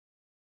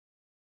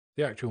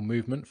The actual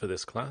movement for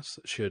this class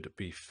should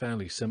be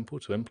fairly simple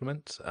to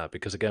implement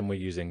because again we're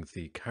using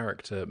the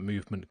character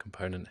movement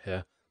component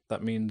here.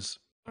 That means,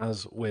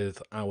 as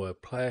with our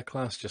player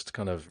class, just to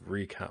kind of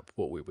recap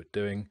what we were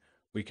doing,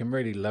 we can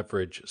really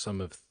leverage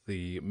some of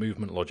the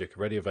movement logic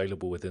already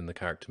available within the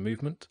character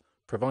movement,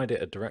 provide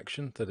it a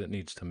direction that it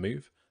needs to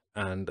move,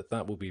 and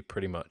that will be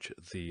pretty much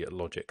the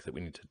logic that we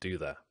need to do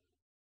there.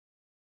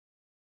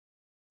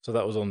 So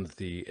that was on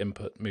the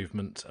input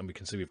movement, and we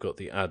can see we've got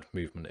the add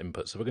movement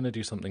input. So we're going to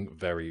do something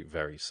very,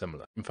 very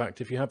similar. In fact,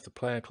 if you have the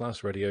player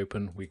class already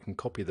open, we can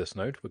copy this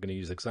node. We're going to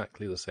use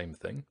exactly the same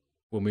thing.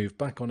 We'll move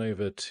back on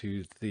over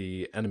to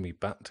the enemy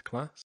bat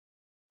class.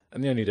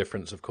 And the only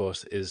difference, of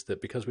course, is that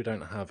because we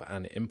don't have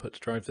an input to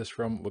drive this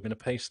from, we're going to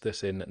paste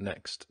this in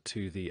next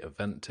to the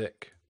event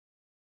tick,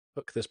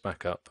 hook this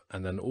back up,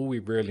 and then all we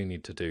really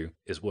need to do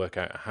is work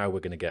out how we're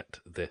going to get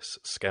this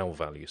scale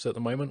value. So at the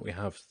moment we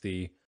have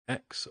the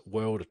X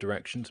world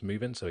direction to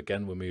move in. So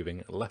again, we're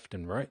moving left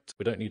and right.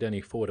 We don't need any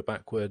forward or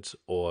backwards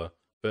or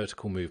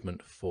vertical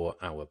movement for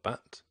our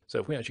bat. So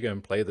if we actually go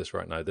and play this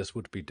right now, this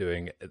would be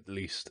doing at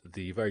least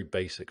the very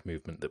basic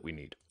movement that we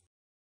need.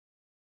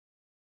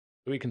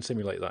 We can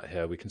simulate that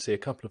here. We can see a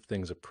couple of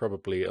things are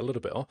probably a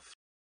little bit off.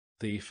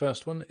 The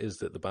first one is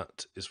that the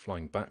bat is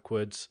flying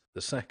backwards.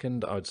 The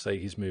second, I would say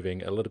he's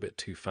moving a little bit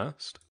too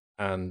fast.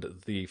 And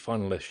the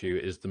final issue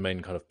is the main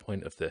kind of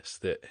point of this,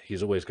 that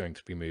he's always going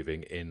to be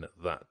moving in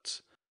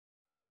that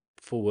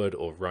forward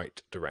or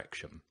right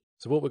direction.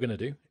 So what we're going to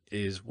do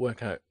is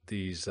work out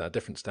these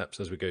different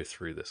steps as we go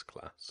through this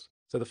class.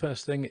 So the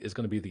first thing is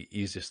going to be the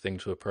easiest thing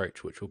to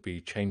approach, which will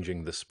be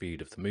changing the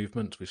speed of the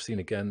movement. We've seen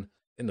again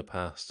in the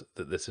past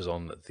that this is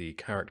on the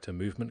character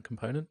movement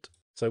component.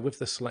 So with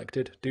this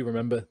selected, do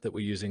remember that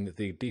we're using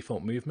the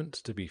default movement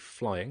to be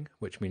flying,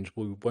 which means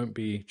we won't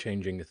be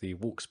changing the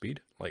walk speed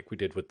like we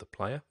did with the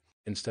player.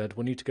 Instead,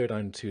 we'll need to go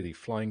down to the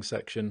flying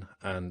section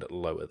and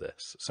lower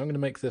this. So I'm going to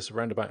make this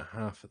around about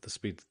half at the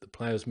speed that the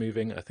player's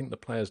moving. I think the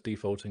player's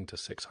defaulting to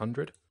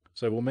 600.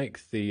 So we'll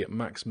make the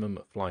maximum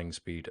flying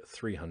speed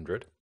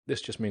 300.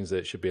 This just means that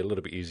it should be a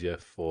little bit easier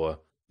for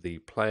the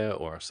player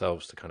or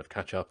ourselves to kind of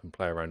catch up and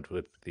play around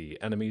with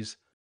the enemies.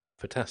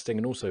 For testing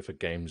and also for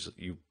games,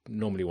 you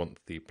normally want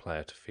the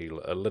player to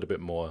feel a little bit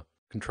more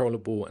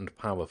controllable and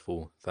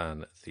powerful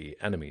than the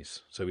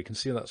enemies. So we can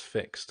see that's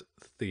fixed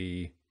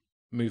the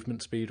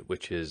movement speed,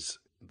 which is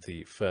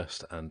the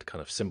first and kind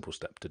of simple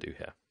step to do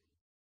here.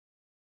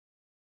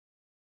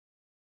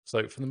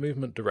 So for the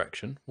movement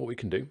direction, what we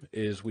can do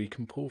is we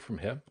can pull from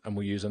here, and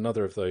we'll use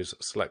another of those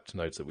select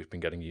nodes that we've been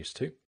getting used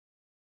to.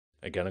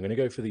 Again, I'm going to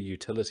go for the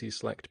utility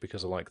select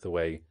because I like the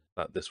way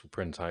that this will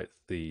print out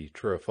the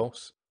true or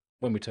false.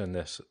 When we turn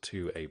this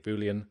to a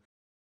Boolean,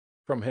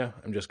 from here,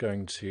 I'm just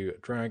going to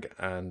drag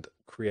and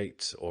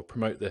create or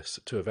promote this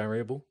to a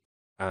variable,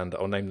 and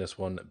I'll name this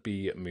one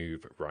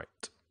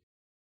bMoveRight.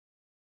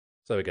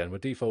 So again, we're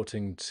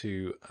defaulting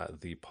to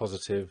the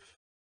positive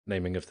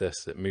naming of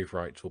this, that move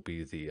right will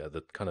be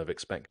the kind of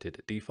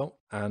expected default.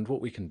 And what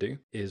we can do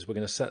is we're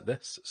going to set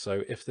this.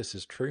 So if this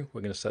is true,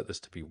 we're going to set this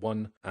to be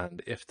 1.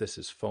 And if this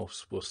is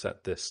false, we'll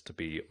set this to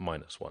be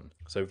 -1.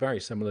 So very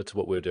similar to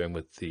what we're doing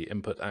with the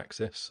input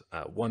axis.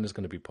 1 is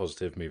going to be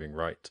positive moving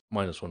right.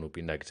 -1 will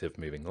be negative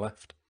moving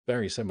left.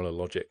 Very similar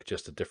logic,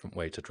 just a different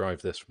way to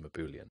drive this from a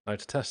Boolean. Now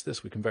to test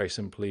this, we can very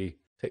simply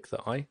tick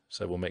the I.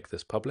 So we'll make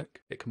this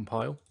public, hit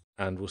compile.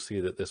 And we'll see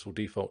that this will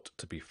default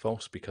to be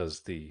false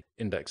because the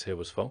index here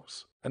was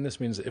false. And this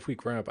means that if we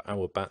grab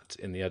our bat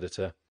in the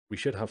editor, we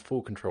should have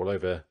full control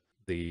over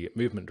the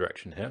movement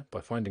direction here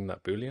by finding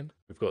that Boolean.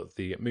 We've got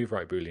the move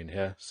right Boolean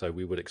here, so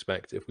we would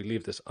expect if we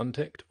leave this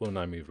unticked, we'll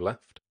now move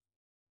left.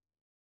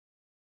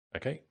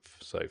 Okay,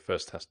 so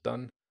first test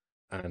done.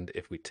 And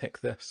if we tick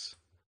this,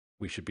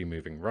 we should be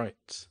moving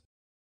right.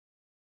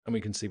 And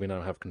we can see we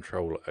now have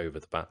control over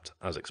the bat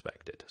as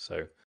expected.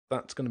 So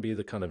that's going to be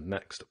the kind of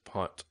next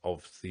part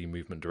of the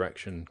movement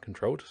direction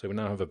controlled. So we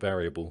now have a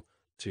variable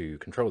to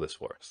control this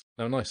for us.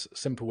 Now a nice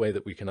simple way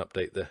that we can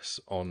update this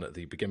on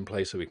the begin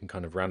play so we can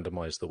kind of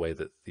randomize the way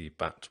that the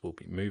bat will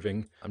be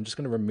moving. I'm just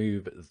going to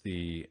remove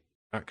the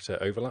actor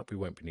overlap. We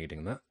won't be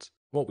needing that.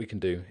 What we can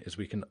do is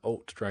we can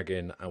alt drag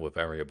in our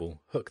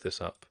variable, hook this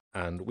up,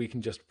 and we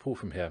can just pull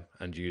from here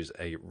and use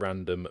a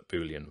random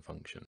Boolean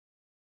function.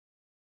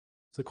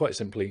 So quite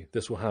simply,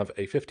 this will have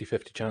a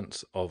 50-50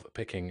 chance of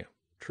picking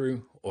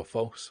true or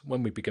false.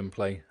 When we begin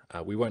play,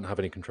 we won't have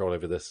any control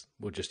over this.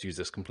 We'll just use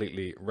this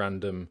completely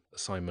random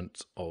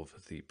assignment of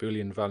the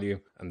Boolean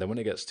value. And then when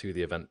it gets to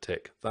the event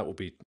tick, that will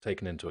be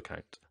taken into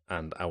account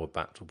and our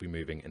bat will be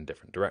moving in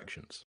different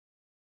directions.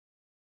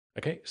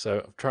 Okay,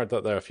 so I've tried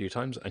that there a few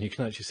times and you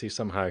can actually see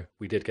somehow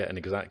we did get an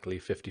exactly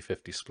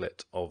 50-50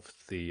 split of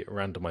the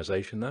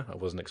randomization there. I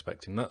wasn't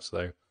expecting that,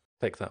 so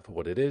take that for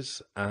what it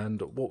is.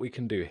 And what we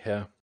can do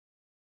here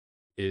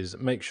is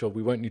make sure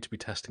we won't need to be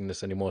testing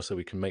this anymore, so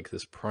we can make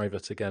this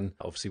private again.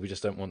 Obviously, we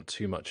just don't want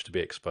too much to be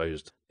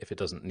exposed if it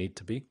doesn't need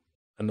to be.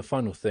 And the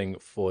final thing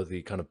for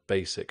the kind of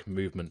basic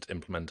movement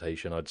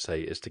implementation, I'd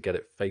say, is to get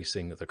it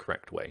facing the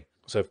correct way.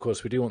 So of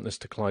course we do want this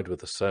to collide with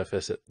the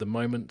surface. At the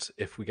moment,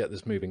 if we get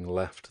this moving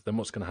left, then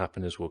what's going to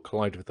happen is we'll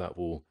collide with that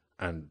wall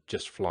and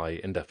just fly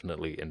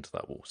indefinitely into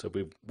that wall. So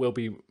we will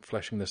be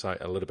fleshing this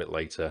out a little bit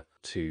later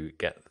to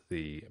get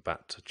the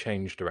bat to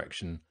change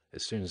direction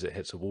as soon as it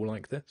hits a wall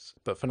like this.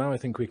 But for now, I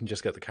think we can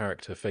just get the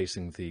character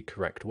facing the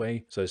correct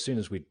way. So as soon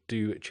as we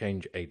do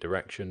change a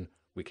direction,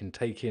 we can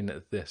take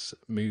in this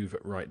move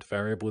right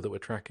variable that we're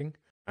tracking,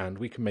 and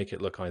we can make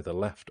it look either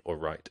left or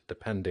right,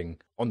 depending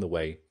on the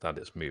way that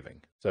it's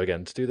moving. So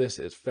again, to do this,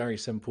 it's very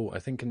simple. I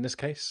think in this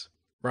case,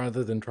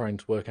 rather than trying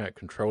to work out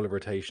controller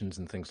rotations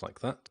and things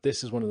like that,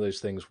 this is one of those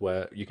things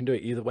where you can do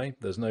it either way.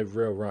 There's no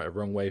real right or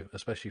wrong way,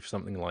 especially for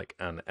something like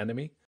an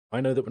enemy.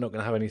 I know that we're not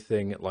going to have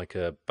anything like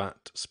a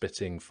bat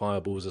spitting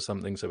fireballs or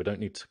something, so we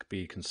don't need to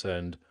be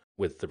concerned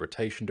with the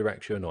rotation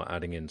direction or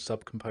adding in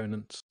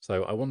subcomponents.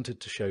 So I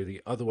wanted to show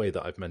the other way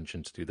that I've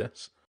mentioned to do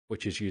this,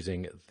 which is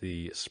using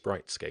the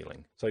sprite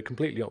scaling. So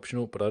completely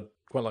optional, but I'd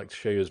quite like to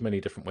show you as many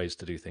different ways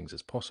to do things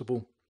as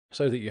possible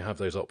so that you have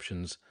those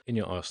options in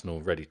your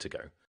arsenal ready to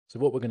go. So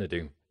what we're going to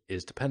do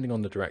is, depending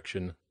on the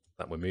direction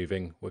that we're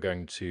moving, we're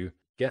going to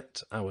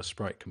get our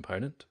sprite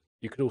component.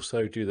 You could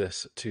also do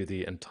this to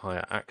the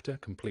entire actor,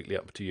 completely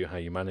up to you how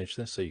you manage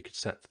this. So you could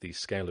set the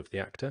scale of the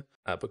actor,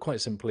 but quite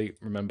simply,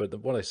 remember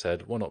that what I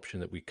said, one option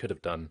that we could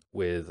have done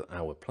with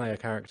our player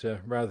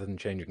character, rather than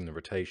changing the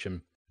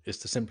rotation, is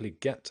to simply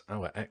get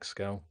our X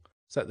scale,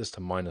 set this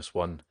to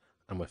 -1,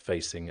 and we're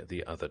facing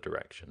the other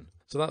direction.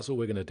 So that's all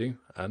we're going to do.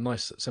 A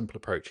nice simple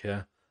approach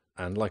here.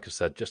 And like I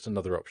said, just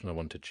another option I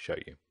wanted to show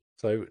you.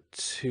 So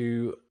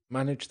to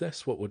manage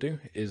this, what we'll do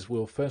is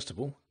we'll first of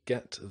all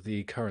get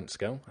the current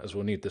scale, as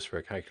we'll need this for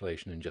a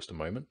calculation in just a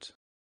moment.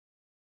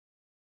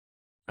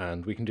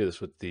 And we can do this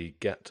with the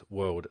get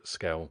world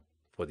scale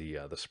for the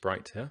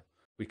sprite here.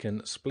 We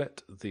can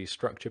split the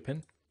structure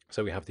pin,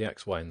 so we have the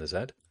X, Y, and the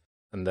Z.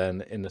 And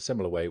then in a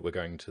similar way, we're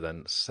going to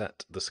then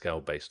set the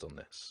scale based on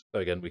this. So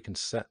again, we can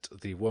set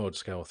the world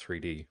scale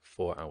 3D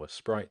for our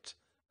sprite.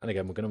 And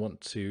again, we're going to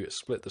want to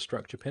split the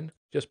structure pin,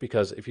 just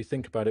because if you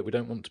think about it, we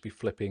don't want to be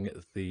flipping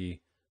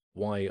the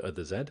Y or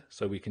the Z,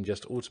 so we can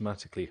just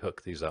automatically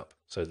hook these up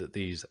so that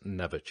these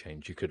never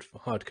change. You could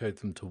hard code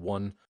them to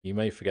 1. You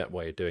may forget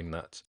why you're doing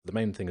that. The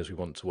main thing is we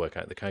want to work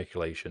out the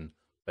calculation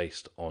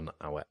based on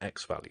our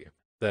X value.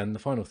 Then the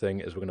final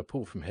thing is we're going to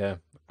pull from here,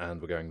 and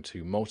we're going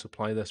to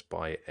multiply this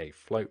by a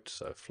float.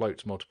 So a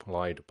float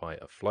multiplied by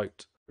a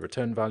float. The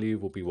return value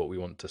will be what we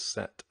want to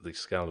set the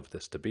scale of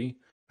this to be.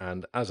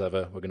 And as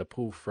ever, we're going to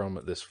pull from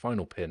this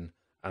final pin,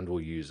 and we'll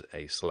use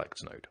a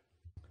select node.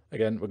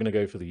 Again, we're going to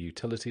go for the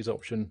utilities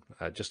option.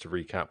 Just to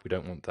recap, we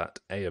don't want that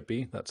A or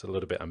B. That's a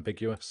little bit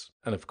ambiguous.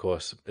 And of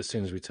course, as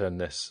soon as we turn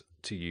this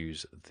to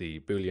use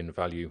the Boolean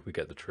value, we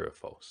get the true or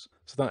false.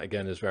 So that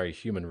again is very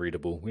human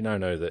readable. We now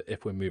know that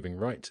if we're moving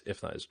right, if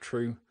that is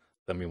true,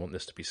 then we want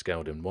this to be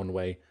scaled in one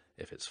way.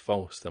 If it's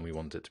false, then we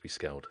want it to be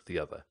scaled the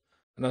other.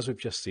 And as we've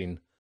just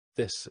seen,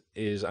 this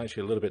is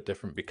actually a little bit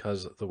different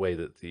because of the way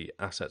that the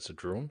assets are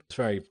drawn. It's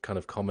very kind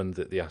of common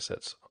that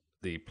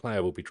the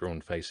player will be drawn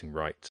facing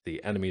right,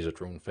 the enemies are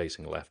drawn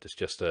facing left. It's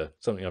just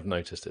something I've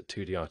noticed that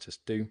 2D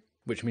artists do,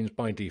 which means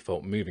by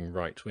default, moving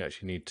right, we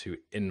actually need to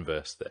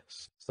inverse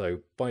this. So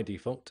by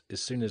default,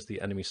 as soon as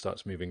the enemy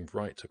starts moving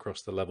right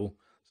across the level,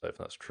 so if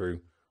that's true,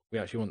 we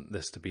actually want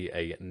this to be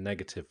a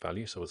negative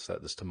value, so we'll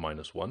set this to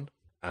 -1.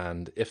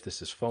 And if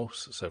this is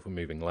false, so if we're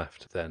moving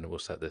left, then we'll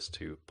set this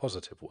to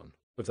 +1.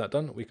 With that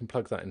done, we can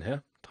plug that in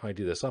here,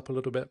 tidy this up a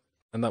little bit,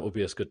 and that will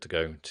be us good to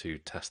go to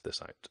test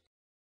this out.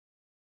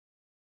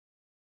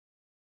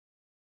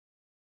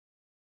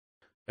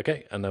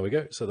 Okay, and there we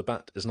go. So the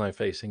bat is now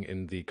facing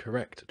in the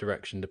correct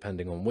direction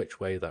depending on which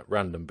way that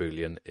random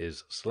Boolean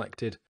is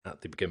selected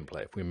at the begin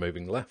play. If we're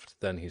moving left,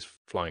 then he's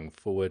flying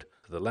forward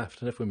to the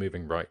left, and if we're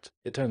moving right,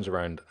 it turns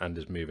around and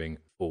is moving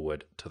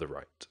forward to the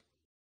right.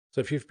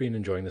 So if you've been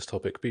enjoying this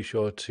topic, be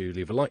sure to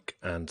leave a like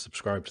and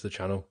subscribe to the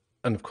channel.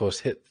 And of course,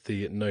 hit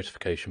the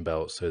notification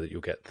bell so that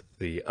you'll get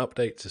the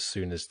updates as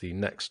soon as the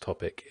next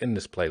topic in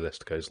this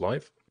playlist goes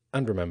live.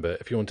 And remember,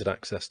 if you wanted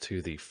access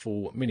to the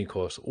full mini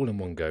course all in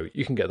one go,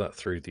 you can get that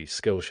through the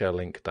Skillshare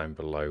link down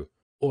below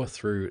or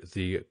through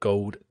the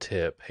gold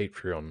tier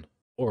Patreon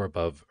or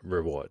above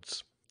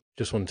rewards.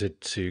 Just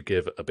wanted to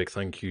give a big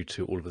thank you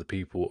to all of the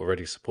people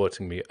already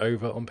supporting me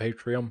over on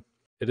Patreon.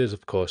 It is,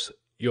 of course,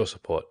 your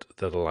support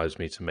that allows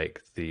me to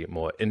make the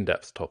more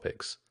in-depth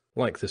topics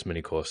like this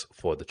mini course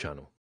for the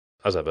channel.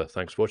 As ever,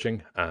 thanks for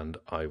watching, and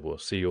I will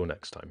see you all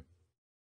next time.